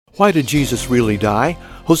Why did Jesus really die?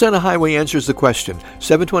 Hosanna Highway answers the question.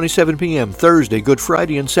 7:27 p.m. Thursday, Good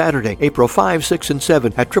Friday, and Saturday, April 5, 6, and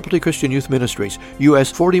 7 at Triple T Christian Youth Ministries,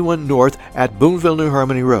 US 41 North at Boonville, New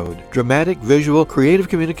Harmony Road. Dramatic, visual, creative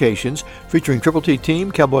communications featuring Triple T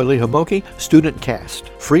team, Cowboy Lee Homoki, student cast.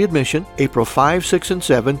 Free admission, April 5, 6, and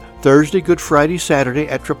 7, Thursday, Good Friday, Saturday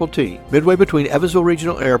at Triple T. Midway between Evansville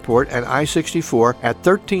Regional Airport and I-64 at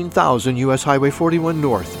 13,000 US Highway 41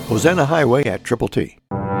 North. Hosanna Highway at Triple T.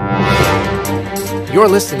 You're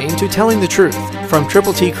listening to Telling the Truth from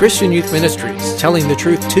Triple T Christian Youth Ministries, telling the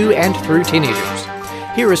truth to and through teenagers.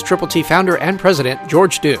 Here is Triple T founder and president,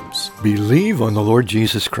 George Dooms. Believe on the Lord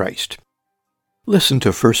Jesus Christ. Listen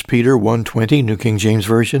to 1 Peter 1:20, New King James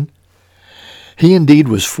Version. He indeed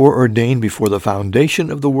was foreordained before the foundation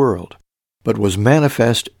of the world, but was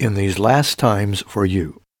manifest in these last times for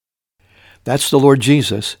you. That's the Lord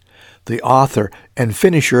Jesus, the author and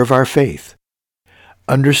finisher of our faith.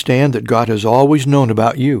 Understand that God has always known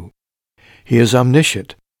about you. He is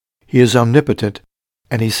omniscient. He is omnipotent.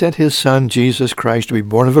 And He sent His Son, Jesus Christ, to be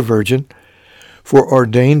born of a virgin,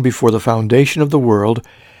 foreordained before the foundation of the world,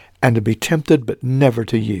 and to be tempted but never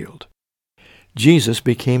to yield. Jesus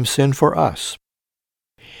became sin for us.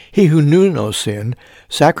 He who knew no sin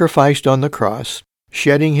sacrificed on the cross,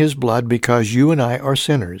 shedding His blood because you and I are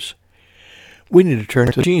sinners. We need to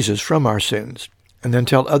turn to Jesus from our sins, and then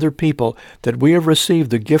tell other people that we have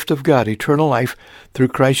received the gift of God, eternal life, through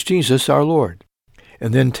Christ Jesus our Lord.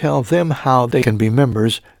 And then tell them how they can be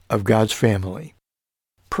members of God's family.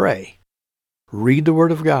 Pray. Read the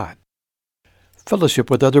Word of God.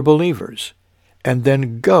 Fellowship with other believers. And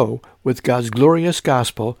then go with God's glorious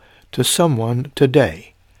gospel to someone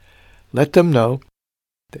today. Let them know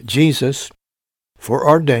that Jesus,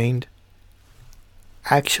 foreordained,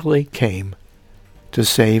 actually came to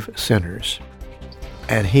save sinners.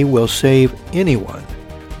 And He will save anyone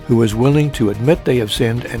who is willing to admit they have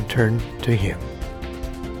sinned and turn to Him.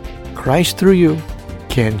 Christ through you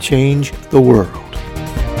can change the world.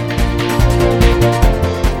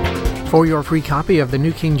 For your free copy of the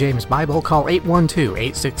New King James Bible, call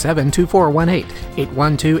 812-867-2418,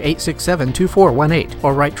 812-867-2418,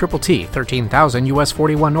 or write Triple T, 13,000 US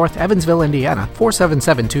 41 North, Evansville, Indiana,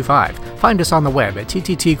 47725. Find us on the web at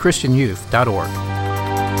tttchristianyouth.org.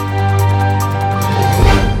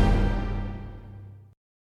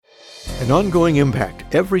 An ongoing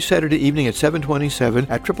impact every Saturday evening at 7:27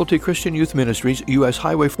 at Triple T Christian Youth Ministries, US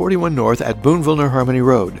Highway 41 North at Boonville, New Harmony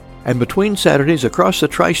Road, and between Saturdays across the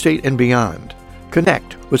tri-state and beyond.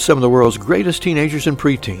 Connect with some of the world's greatest teenagers and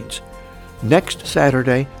preteens. Next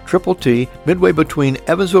Saturday, Triple T, midway between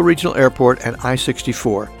Evansville Regional Airport and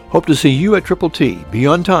I-64. Hope to see you at Triple T. Be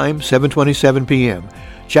on time, 7:27 p.m.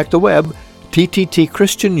 Check the web,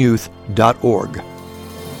 tttchristianyouth.org.